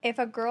If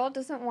a girl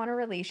doesn't want a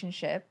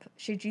relationship,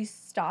 should you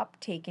stop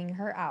taking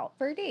her out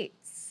for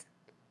dates?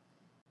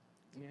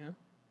 Yeah.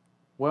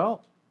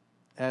 Well,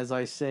 as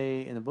I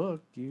say in the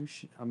book,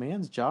 a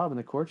man's job in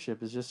the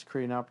courtship is just to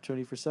create an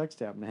opportunity for sex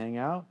to happen, to hang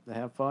out, to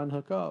have fun,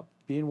 hook up.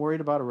 Being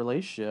worried about a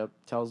relationship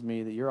tells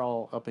me that you're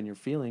all up in your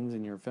feelings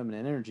and your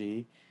feminine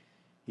energy.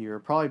 You're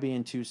probably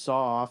being too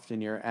soft,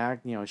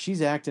 and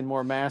she's acting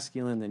more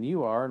masculine than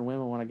you are, and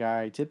women want a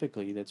guy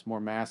typically that's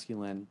more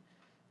masculine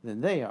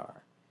than they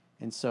are.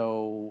 And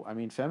so, I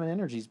mean, feminine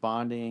energy is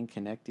bonding,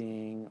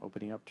 connecting,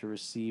 opening up to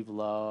receive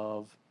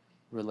love,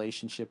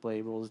 relationship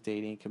labels,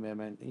 dating,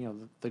 commitment.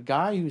 The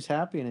guy who's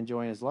happy and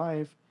enjoying his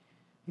life,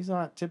 he's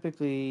not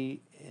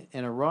typically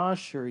in a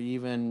rush or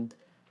even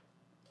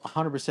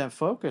 100%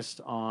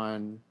 focused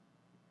on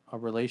a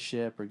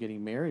relationship or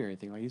getting married or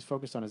anything. Like, he's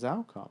focused on his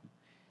outcome.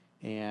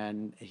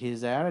 And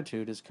his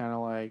attitude is kind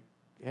of like,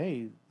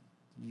 hey,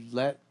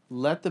 let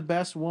the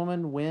best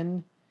woman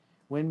win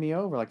me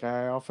over. Like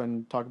I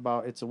often talk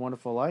about It's a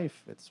Wonderful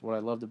Life. It's what I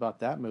loved about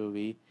that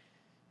movie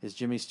is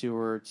Jimmy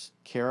Stewart's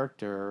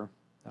character,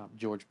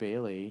 George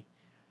Bailey,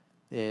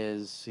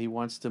 is he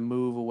wants to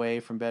move away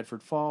from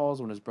Bedford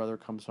Falls when his brother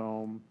comes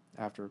home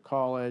after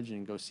college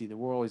and go see the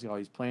world. He's got all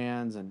these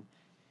plans. And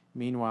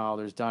meanwhile,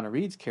 there's Donna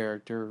Reed's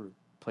character, who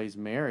plays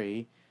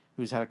Mary,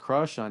 who's had a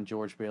crush on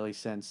George Bailey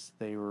since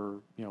they were,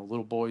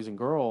 little boys and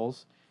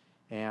girls,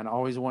 and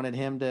always wanted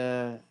him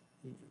to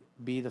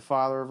be the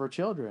father of her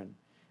children.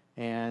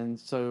 And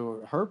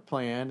so her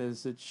plan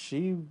is that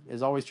she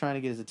is always trying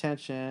to get his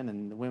attention,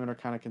 and the women are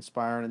kind of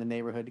conspiring in the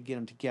neighborhood to get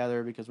them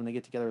together because when they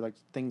get together, like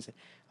things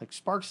like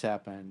sparks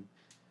happen,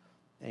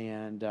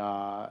 and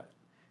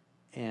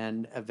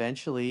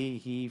eventually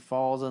he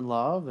falls in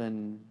love,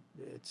 and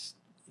it's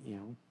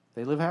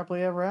they live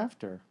happily ever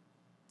after.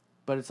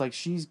 But it's like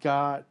she's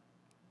got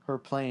her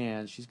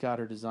plans, she's got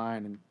her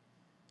design, and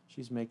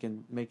she's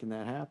making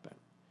that happen.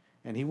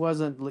 And he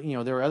wasn't,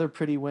 there were other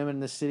pretty women in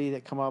the city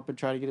that come up and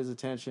try to get his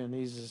attention.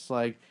 He's just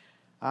like,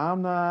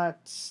 I'm not,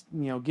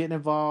 getting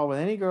involved with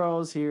any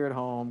girls here at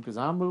home because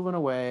I'm moving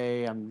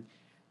away. I'm,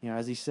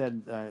 as he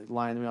said,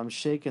 I'm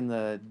shaking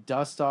the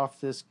dust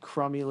off this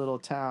crummy little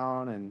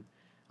town, and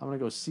I'm going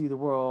to go see the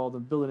world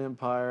and build an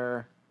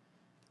empire.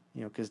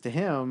 Because to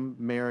him,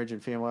 marriage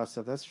and family, all that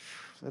stuff,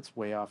 that's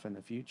way off in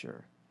the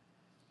future.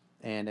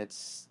 And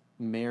it's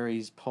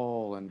Mary's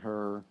pull and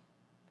her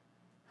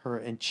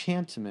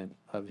enchantment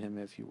of him,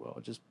 if you will,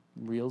 just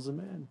reels him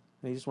in. And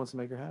he just wants to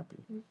make her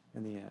happy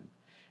in the end.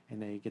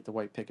 And they get the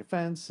white picket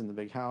fence and the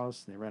big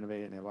house, and they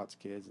renovate it, and they have lots of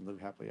kids and live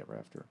happily ever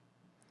after.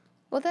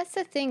 Well, that's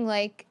the thing.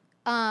 Like,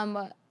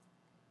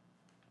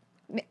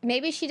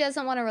 maybe she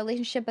doesn't want a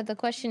relationship, but the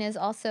question is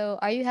also,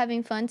 are you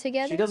having fun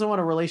together? She doesn't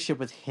want a relationship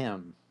with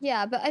him.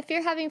 Yeah, but if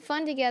you're having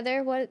fun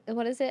together,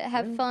 what is it?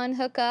 Have fun,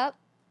 hook up.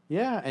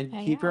 Yeah, and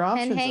keep your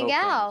options and hang open.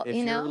 out. If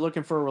you're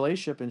looking for a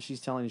relationship and she's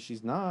telling you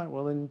she's not,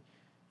 well, then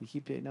you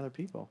keep dating other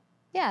people.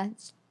 Yeah.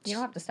 You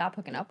don't have to stop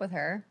hooking up with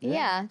her.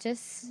 Yeah,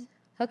 just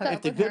hook up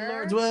if the good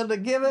Lord's willing to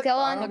give it, go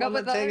on, hook up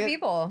with other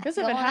people. Because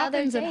if it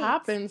happens, it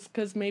happens.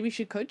 Because maybe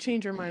she could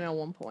change her mind at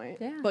one point.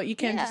 Yeah. But you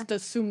can't just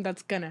assume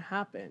that's going to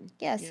happen.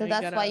 Yeah, so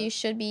that's why you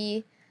should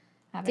be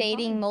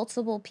dating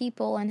multiple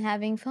people and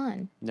having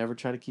fun. Never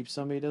try to keep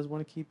somebody who doesn't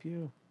want to keep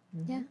you.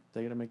 Mm-hmm. Yeah.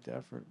 They got to make the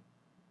effort.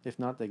 If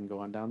not, they can go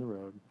on down the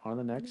road. On to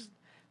the next.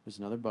 There's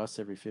another bus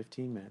every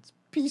 15 minutes.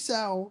 Peace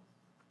out.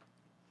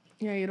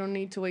 Yeah, you don't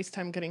need to waste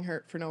time getting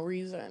hurt for no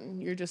reason.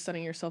 You're just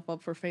setting yourself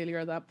up for failure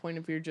at that point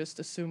if you're just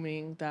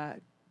assuming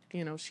that,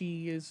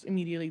 she is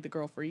immediately the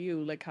girl for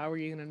you. Like, how are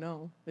you going to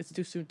know? It's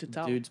too soon to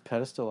tell. Dudes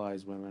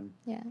pedestalize women.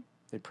 Yeah.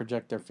 They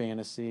project their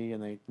fantasy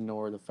and they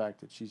ignore the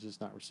fact that she's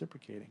just not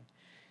reciprocating.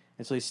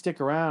 And so they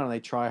stick around and they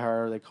try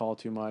harder, they call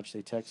too much,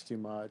 they text too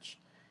much.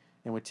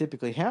 And what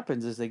typically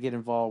happens is they get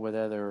involved with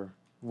other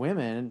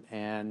women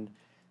and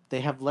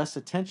they have less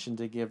attention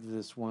to give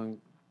this one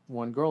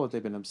girl that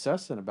they've been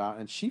obsessing about,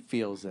 and she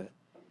feels it.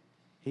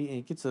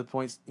 He gets to the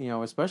point,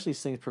 especially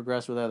as things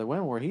progress with other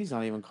women, where he's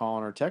not even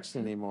calling or texting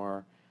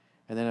anymore.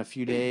 And then a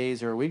few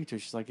days or a week or two,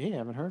 she's like, hey, I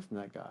haven't heard from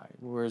that guy.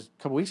 Whereas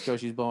a couple weeks ago,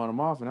 she's blowing him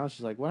off, and now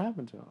she's like, what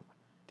happened to him?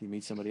 Did he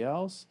meet somebody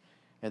else?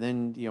 And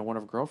then, one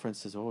of her girlfriends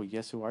says, oh,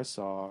 guess who I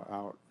saw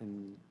out?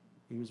 And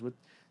he was with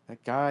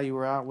that guy you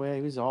were out with.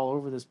 He was all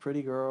over this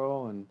pretty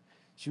girl, and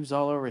she was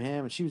all over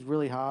him, and she was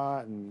really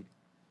hot. And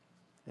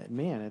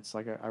man, it's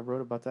like I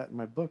wrote about that in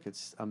my book.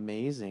 It's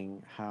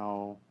amazing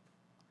how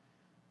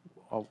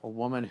a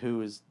woman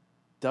who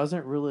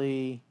doesn't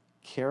really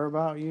care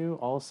about you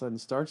all of a sudden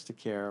starts to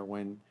care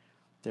when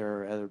there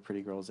are other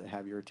pretty girls that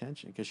have your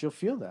attention, because she'll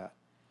feel that.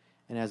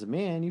 And as a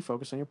man, you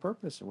focus on your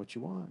purpose and what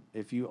you want.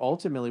 If you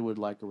ultimately would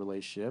like a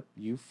relationship,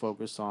 you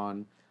focus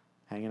on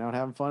hanging out,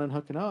 having fun, and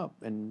hooking up,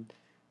 and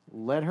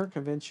let her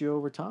convince you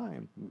over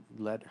time.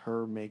 Let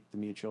her make the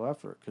mutual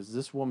effort, because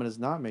this woman is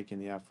not making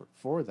the effort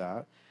for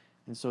that.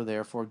 And so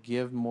therefore,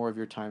 give more of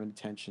your time and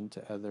attention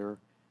to other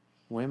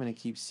women and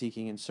keep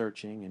seeking and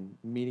searching and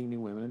meeting new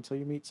women until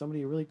you meet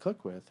somebody you really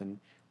click with. And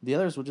the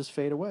others will just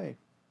fade away.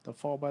 They'll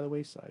fall by the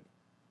wayside.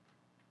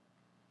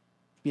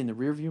 Be in the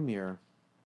rearview mirror.